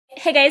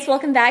Hey guys,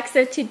 welcome back.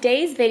 So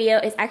today's video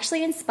is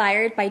actually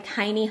inspired by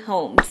tiny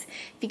homes.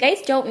 If you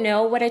guys don't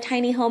know what a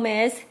tiny home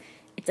is,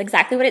 it's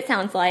exactly what it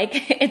sounds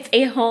like. It's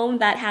a home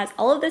that has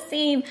all of the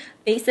same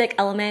basic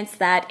elements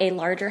that a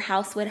larger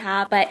house would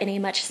have, but in a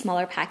much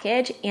smaller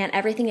package, and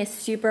everything is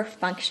super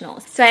functional.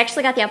 So I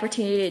actually got the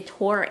opportunity to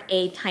tour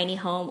a tiny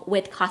home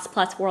with Cost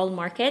Plus World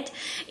Market,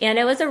 and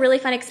it was a really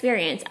fun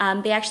experience.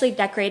 They actually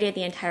decorated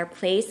the entire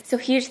place, so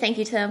huge thank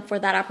you to them for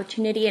that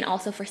opportunity and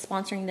also for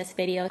sponsoring this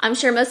video. I'm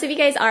sure most of you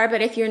guys are,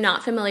 but if you're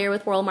not familiar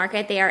with World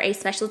Market, they are a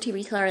specialty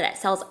retailer that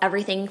sells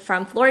everything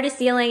from floor to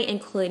ceiling,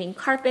 including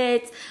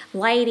carpets,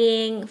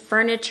 lighting,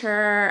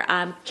 furniture,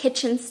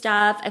 kitchen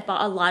stuff. I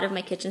bought a lot of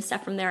my kitchen stuff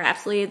from there. I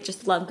absolutely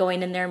just love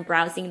going in there and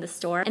browsing the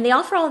store. And they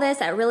offer all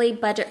this at really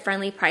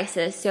budget-friendly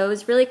prices. So it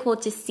was really cool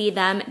to see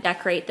them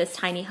decorate this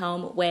tiny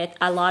home with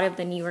a lot of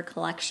the newer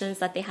collections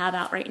that they have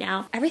out right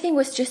now. Everything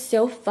was just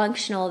so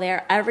functional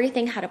there.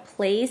 Everything had a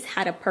place,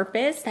 had a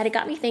purpose, that it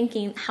got me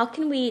thinking, how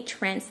can we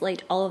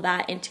translate all of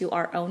that into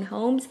our own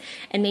homes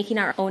and making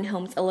our own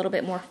homes a little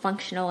bit more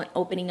functional and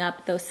opening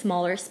up those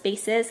smaller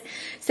spaces.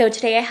 So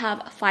today I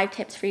have 5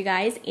 tips for you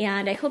guys,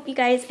 and I hope you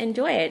guys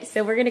enjoy it.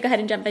 So we're gonna go ahead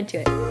and jump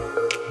into it.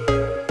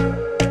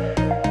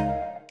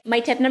 My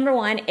tip number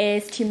 1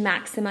 is to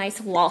maximize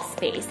wall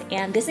space,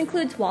 and this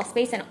includes wall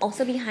space and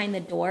also behind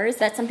the doors.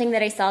 That's something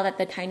that I saw that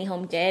the tiny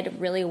home did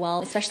really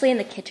well, especially in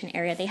the kitchen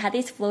area. They had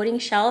these floating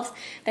shelves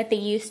that they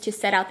used to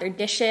set out their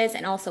dishes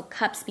and also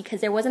cups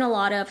because there wasn't a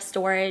lot of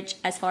storage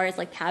as far as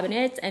like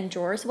cabinets and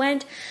drawers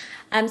went.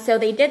 So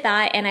they did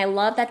that, and I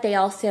love that they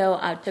also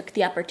took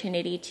the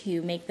opportunity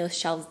to make those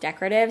shelves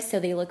decorative, so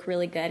they look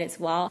really good as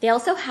well. They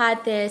also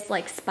had this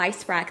like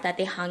spice rack that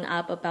they hung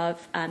up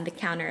above the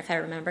counter, if I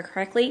remember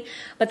correctly,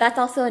 but that's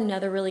also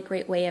another really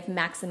great way of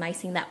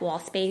maximizing that wall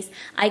space.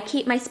 I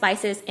keep my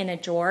spices in a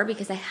drawer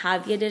because I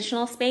have the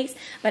additional space,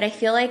 but I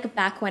feel like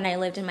back when I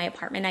lived in my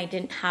apartment, I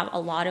didn't have a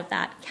lot of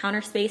that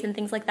counter space and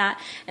things like that,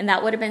 and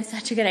that would have been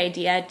such a good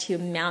idea to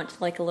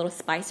mount like a little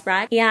spice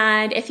rack.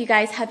 And if you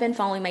guys have been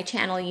following my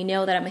channel, you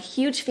know that I'm a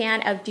huge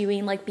fan of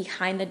doing like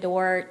behind the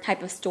door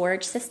type of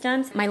storage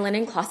systems. My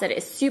linen closet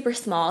is super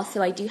small,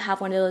 so I do have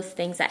one of those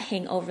things that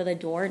hang over the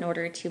door in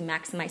order to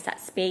maximize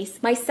that space.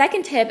 My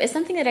second tip is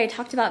something that I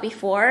talked about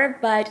before,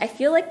 but I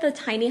feel like the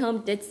tiny home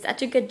did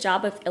such a good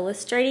job of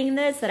illustrating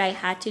this that I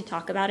had to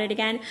talk about it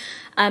again.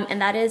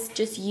 And that is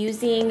just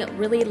using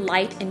really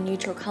light and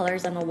neutral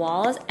colors on the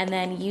walls and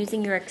then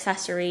using your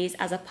accessories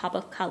as a pop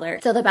of color.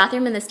 So the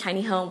bathroom in this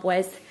tiny home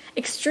was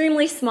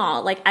extremely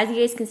small. Like, as you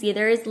guys can see,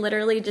 there is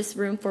literally just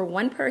room for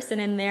one person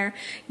in there.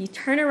 You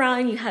turn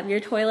around, you have your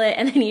toilet,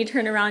 and then you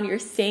turn around your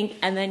sink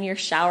and then your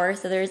shower.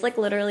 So there's like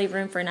literally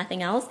room for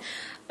nothing else.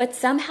 But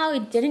somehow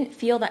it didn't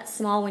feel that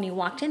small when you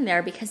walked in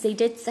there because they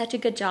did such a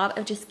good job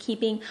of just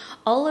keeping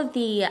all of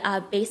the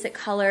basic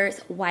colors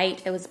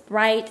white. It was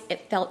bright,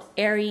 it felt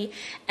airy,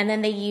 and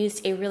then they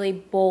used a really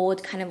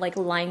bold kind of like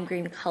lime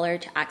green color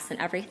to accent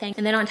everything.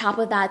 And then on top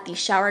of that, the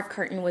shower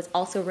curtain was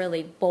also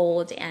really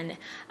bold and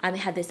it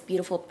had this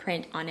beautiful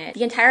print on it.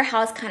 The entire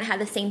house kind of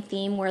had the same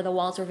theme where the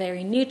walls were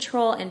very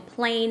neutral and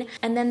plain,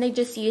 and then they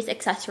just used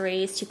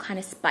accessories to kind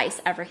of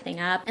spice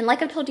everything up. And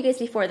like I've told you guys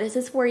before, this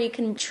is where you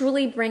can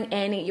truly bring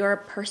in your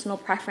personal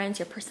preference,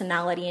 your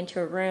personality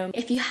into a room.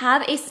 If you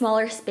have a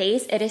smaller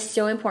space, it is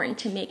so important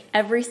to make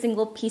every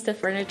single piece of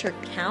furniture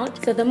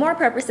count. So the more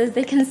purposes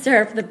they can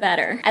serve, the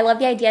better. I love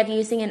the idea of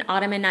using an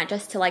ottoman not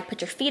just to like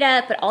put your feet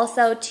up, but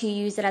also to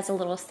use it as a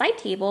little side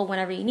table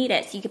whenever you need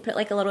it. So you could put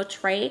like a little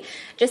tray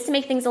just to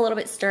make things a little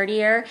bit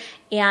sturdier,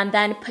 and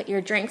then put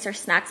your drinks or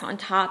snacks on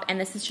top. And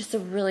this is just a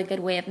really good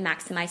way of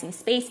maximizing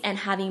space and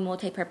having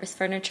multi-purpose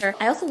furniture.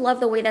 I also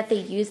love the way that they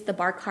use the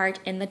bar cart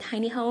in the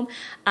tiny home.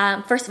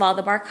 First of all,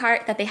 the bar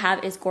cart that they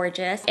have is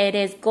gorgeous. It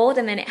is gold,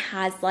 and then it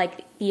has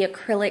like the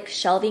acrylic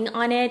shelving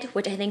on it,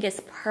 which I think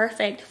is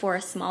perfect for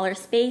a smaller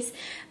space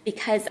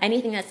because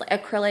anything that's like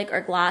acrylic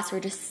or glass or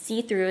just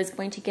see-through is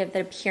going to give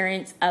the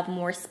appearance of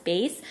more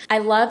space. I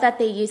love that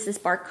they use this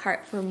bar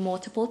cart for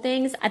multiple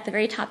things. At the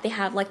very top, they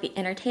have like the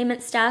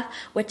entertainment stuff,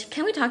 which,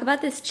 can we talk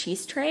about this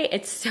cheese tray?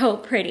 It's so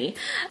pretty.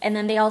 And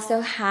then they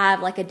also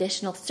have like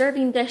additional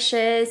serving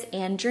dishes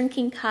and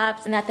drinking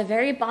cups. And at the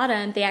very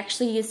bottom, they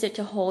actually used it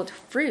to hold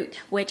fruit,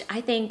 which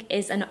I think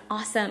is an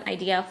awesome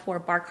idea for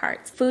bar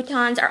carts.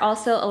 Futons are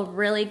also a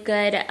really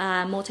good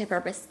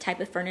multi-purpose type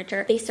of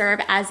furniture. They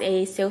serve as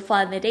a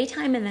sofa in the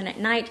daytime, and then at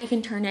night you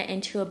can turn it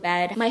into a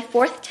bed. My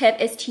fourth tip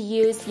is to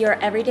use your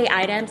everyday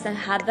items and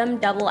have them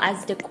double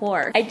as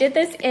decor. I did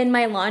this in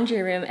my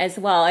laundry room as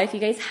well. If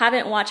you guys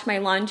haven't watched my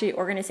laundry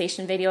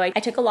organization video, I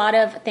took a lot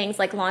of things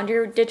like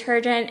laundry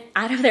detergent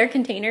out of their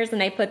containers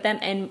and I put them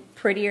in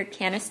prettier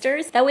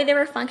canisters. That way they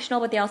were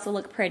functional, but they also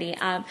look pretty.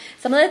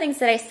 Some of the things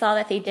that I saw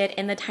that they did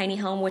in the tiny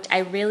home, which I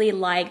really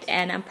liked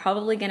and I'm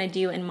probably gonna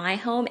do in my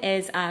home,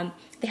 is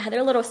They had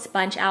their little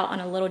sponge out on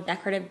a little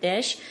decorative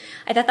dish.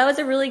 I thought that was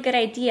a really good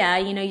idea.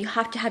 You know, you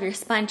have to have your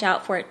sponge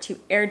out for it to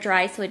air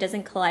dry so it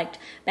doesn't collect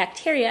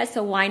bacteria,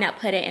 so why not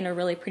put it in a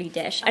really pretty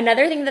dish?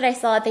 Another thing that I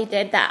saw that they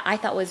did that I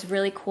thought was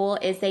really cool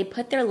is they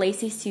put their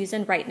Lazy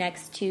Susan right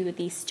next to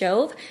the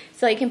stove,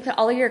 so you can put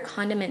all of your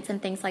condiments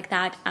and things like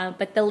that.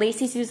 But the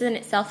Lazy Susan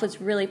itself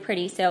was really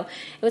pretty, so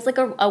it was like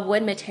a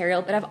wood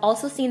material. But I've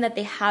also seen that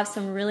they have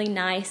some really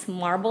nice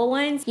marble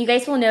ones. You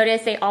guys will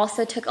notice they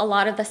also took a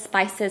lot of the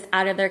spices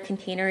out of their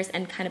containers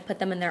and kind of put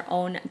them in their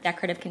own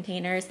decorative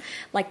containers,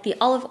 like the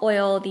olive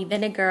oil, the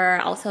vinegar,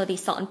 also the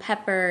salt and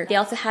pepper. They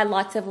also had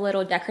lots of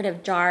little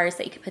decorative jars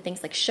that you could put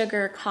things like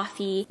sugar,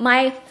 coffee.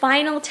 My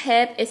final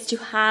tip is to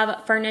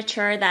have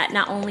furniture that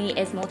not only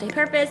is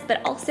multi-purpose,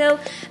 but also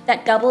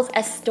that doubles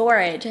as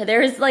storage.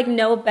 There's like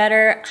no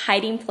better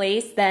hiding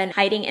place than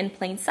hiding in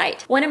plain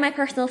sight. One of my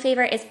personal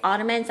favorite is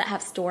ottomans that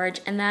have storage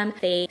in them.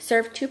 They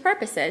serve two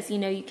purposes. You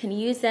know, you can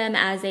use them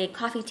as a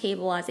coffee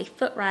table, as a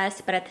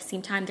footrest, but at the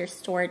same time there's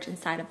storage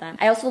inside of them.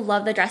 I also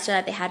love the dresser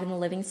that they had in the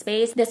living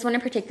space. This one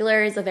in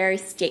particular is a very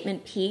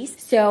statement piece.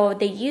 So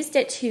they used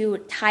it to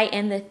tie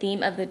in the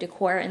theme of the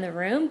decor in the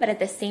room, but at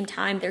the same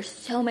time there's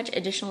so much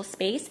additional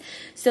space.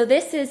 So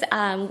this is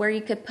where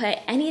you could put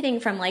anything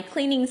from like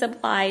cleaning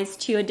supplies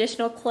to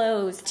additional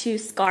clothes to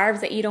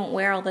scarves that you don't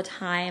wear all the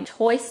time,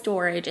 toy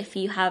storage if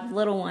you have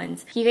little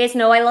ones. You guys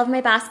know I love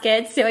my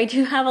baskets, so I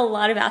do have a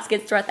lot of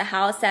baskets throughout the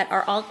house that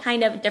are all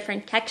kind of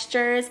different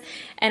textures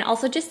and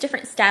also just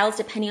different styles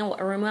depending on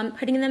what room I'm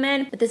putting them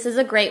in. But this is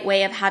a great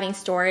way of having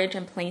storage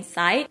in plain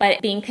sight,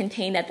 but being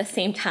contained at the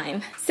same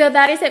time. So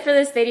that is it for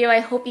this video. I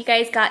hope you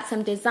guys got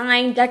some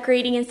design,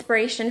 decorating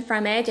inspiration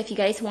from it. If you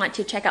guys want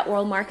to check out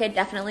World Market,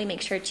 definitely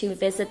make sure to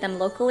visit them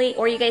locally,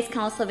 or you guys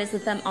can also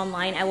visit them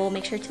online. I will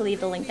make sure to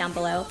leave the link down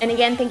below. And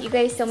again, thank you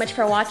guys so much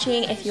for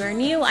watching. If you are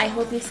new, I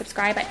hope you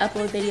subscribe. I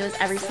upload videos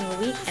every single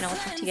week, and I will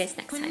talk to you guys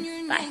next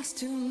time.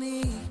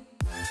 Bye.